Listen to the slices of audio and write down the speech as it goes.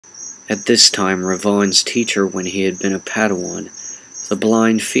At this time, Revan's teacher, when he had been a Padawan, the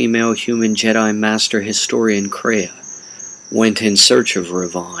blind female human Jedi Master Historian Kreia, went in search of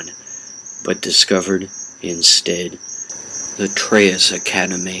Revan, but discovered, instead, the Treyas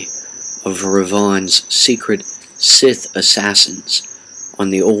Academy of Revan's secret Sith assassins on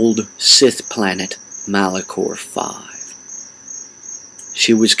the old Sith planet Malachor V.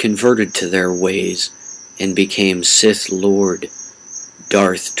 She was converted to their ways and became Sith Lord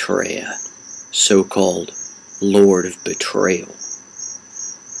Darth Treya, so-called Lord of Betrayal.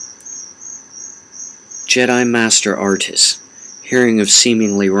 Jedi Master Artis, hearing of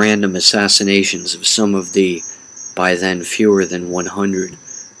seemingly random assassinations of some of the, by then fewer than 100,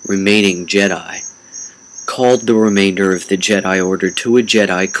 remaining Jedi, called the remainder of the Jedi Order to a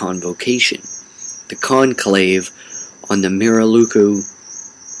Jedi convocation, the conclave on the Miraluku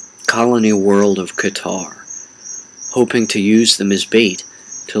colony world of Qatar, hoping to use them as bait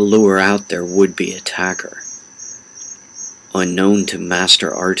to lure out their would-be attacker. Unknown to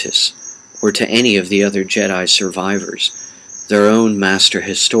Master Artis, or to any of the other Jedi survivors, their own Master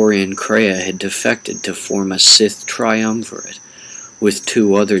Historian Kreia had defected to form a Sith triumvirate with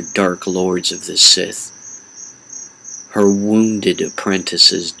 2 other Dark Lords of the Sith. Her wounded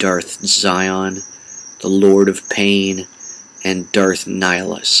apprentices Darth Zion, the Lord of Pain, and Darth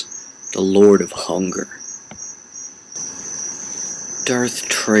Nihilus, the Lord of Hunger. Darth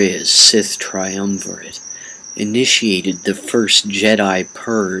Treya's Sith triumvirate initiated the first Jedi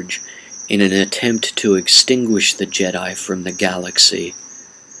Purge in an attempt to extinguish the Jedi from the galaxy.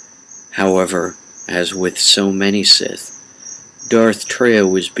 However, as with so many Sith, Darth Treya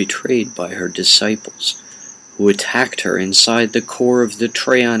was betrayed by her disciples, who attacked her inside the core of the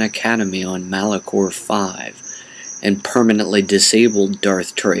Treyan Academy on Malachor V, and permanently disabled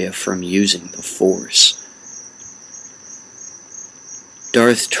Darth Treya from using the Force.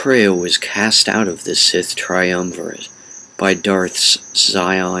 Darth Treya was cast out of the Sith triumvirate by Darths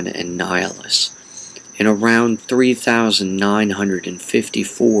Zion and Nihilus in around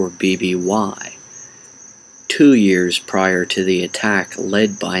 3954 BBY, 2 years prior to the attack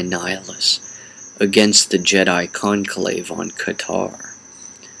led by Nihilus against the Jedi Conclave on Qatar.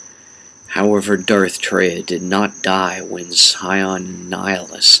 However, Darth Treya did not die when Zion and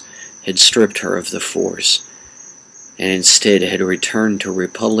Nihilus had stripped her of the Force, and instead had returned to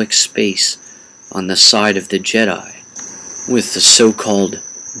Republic space on the side of the Jedi, with the so-called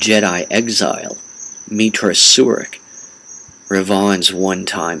Jedi exile, Mitra Surik, Revan's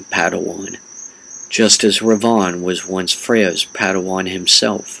one-time Padawan, just as Revan was once Freya's Padawan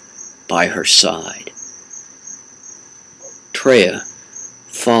himself, by her side. Treya,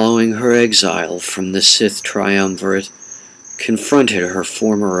 following her exile from the Sith triumvirate, confronted her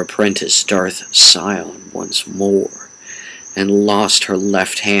former apprentice Darth Sion once more, and lost her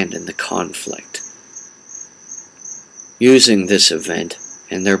left hand in the conflict. Using this event,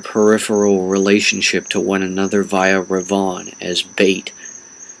 and their peripheral relationship to one another via Revan as bait,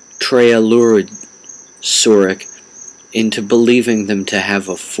 Treya lured Surik into believing them to have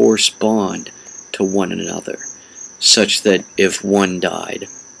a Force bond to one another, such that if one died,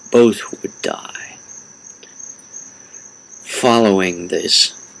 both would die. Following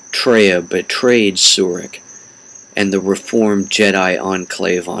this, Treya betrayed Surik and the reformed Jedi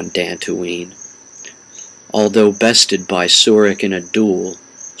Enclave on Dantooine. Although bested by Surik in a duel,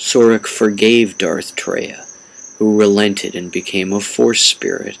 Surik forgave Darth Treya, who relented and became a Force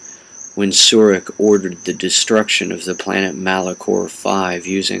spirit when Surik ordered the destruction of the planet Malachor V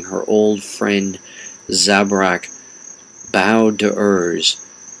using her old friend Zabrak Bao-Dur's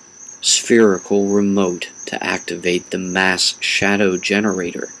spherical remote to activate the mass shadow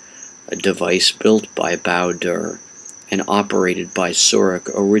generator, a device built by Bao-Dur and operated by Surik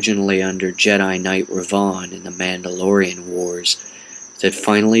originally under Jedi Knight Revan in the Mandalorian Wars, that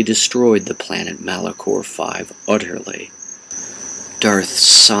finally destroyed the planet Malachor V utterly. Darth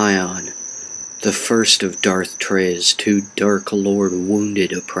Sion, the first of Darth Treya's 2 Dark Lord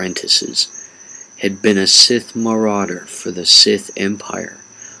wounded apprentices, had been a Sith marauder for the Sith Empire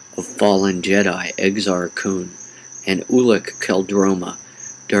of fallen Jedi Exar Kun and Ulic Qel-Droma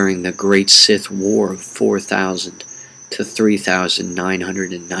during the Great Sith War of 4000 to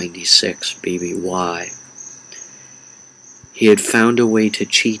 3996 BBY. He had found a way to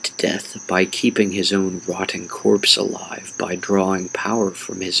cheat death by keeping his own rotting corpse alive by drawing power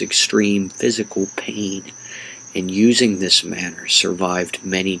from his extreme physical pain, and using this manner survived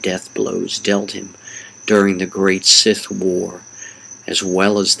many death blows dealt him during the Great Sith War, as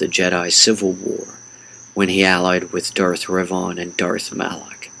well as the Jedi Civil War, when he allied with Darth Revan and Darth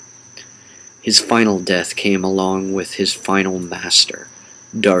Malak. His final death came along with his final master,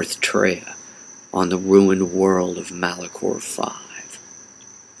 Darth Traya on the ruined world of Malachor V.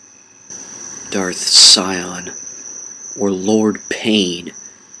 Darth Sion, or Lord Pain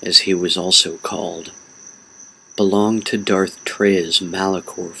as he was also called, belonged to Darth Traya's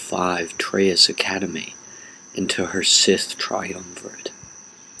Malachor V Trayus Academy and to her Sith triumvirate.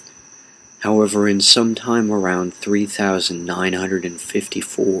 However, in some time around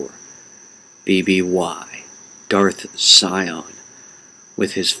 3954 BBY, Darth Sion,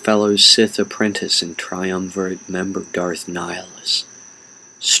 with his fellow Sith apprentice and triumvirate member Darth Nihilus,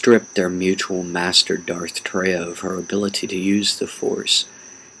 stripped their mutual master Darth Traya of her ability to use the Force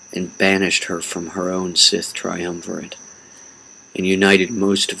and banished her from her own Sith triumvirate, and united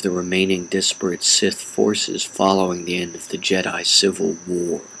most of the remaining disparate Sith forces following the end of the Jedi Civil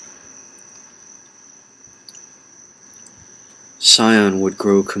War. Sion would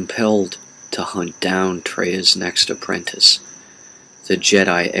grow compelled to hunt down Traya's next apprentice, the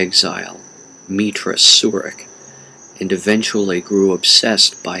Jedi exile, Mitra Surik, and eventually grew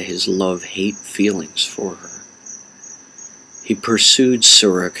obsessed by his love-hate feelings for her. He pursued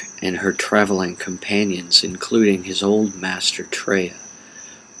Surik and her traveling companions, including his old master Traya,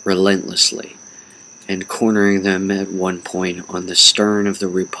 relentlessly, and cornering them at one point on the stern of the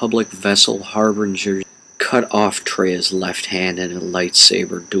Republic vessel Harbinger, cut off Traya's left hand in a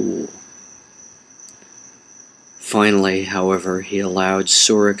lightsaber duel. Finally, however, he allowed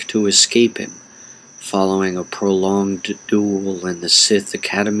Surik to escape him, following a prolonged duel in the Sith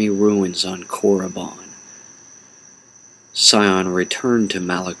Academy ruins on Korriban. Sion returned to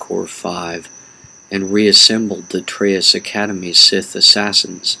Malachor V and reassembled the Trayus Academy Sith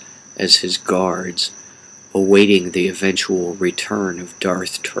assassins as his guards, awaiting the eventual return of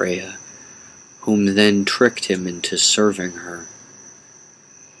Darth Traya, whom then tricked him into serving her.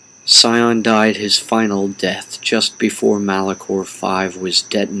 Sion died his final death just before Malachor V was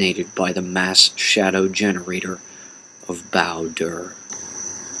detonated by the mass shadow generator of Bao-Dur.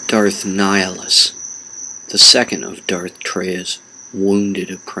 Darth Nihilus, the second of Darth Traya's wounded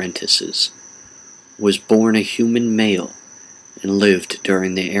apprentices, was born a human male and lived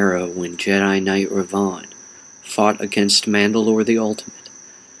during the era when Jedi Knight Revan fought against Mandalore the Ultimate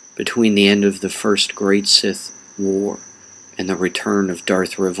between the end of the First Great Sith War and the return of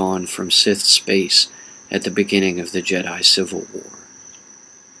Darth Revan from Sith space at the beginning of the Jedi Civil War.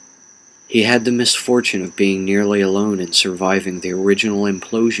 He had the misfortune of being nearly alone in surviving the original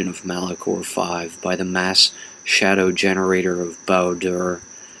implosion of Malachor V by the mass shadow generator of Bao-Dur,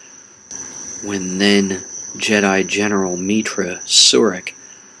 when then Jedi General Mitra Surik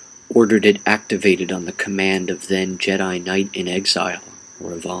ordered it activated on the command of then Jedi Knight in exile,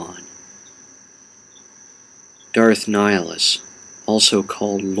 Revan. Darth Nihilus, also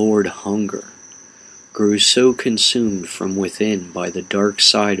called Lord Hunger, grew so consumed from within by the dark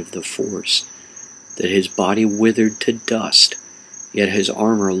side of the Force that his body withered to dust, yet his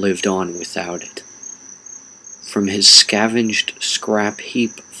armor lived on without it. From his scavenged scrap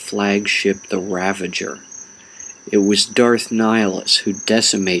heap flagship the Ravager, it was Darth Nihilus who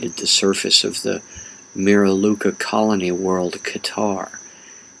decimated the surface of the Miraluka colony world Qatar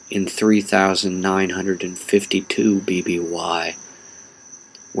in 3952 BBY,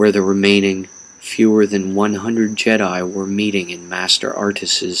 where the remaining fewer than 100 Jedi were meeting in Master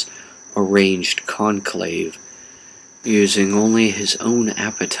Artus's arranged conclave, using only his own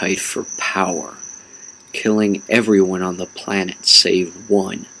appetite for power, killing everyone on the planet save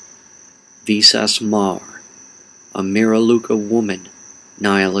one, Visas Mar, a Miraluka woman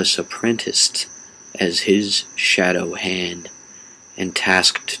Nihilus apprenticed as his shadow hand, and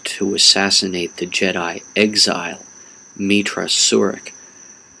tasked to assassinate the Jedi exile Mitra Surik,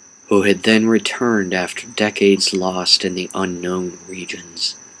 who had then returned after decades lost in the unknown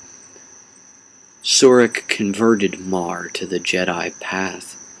regions. Surik converted Mar to the Jedi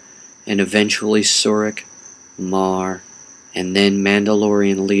path, and eventually Surik, Mar, and then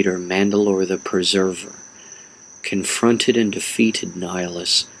Mandalorian leader Mandalore the Preserver confronted and defeated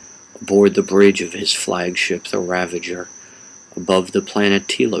Nihilus aboard the bridge of his flagship the Ravager, above the planet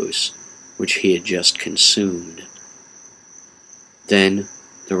Telos, which he had just consumed. Then,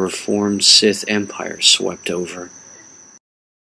 the reformed Sith Empire swept over,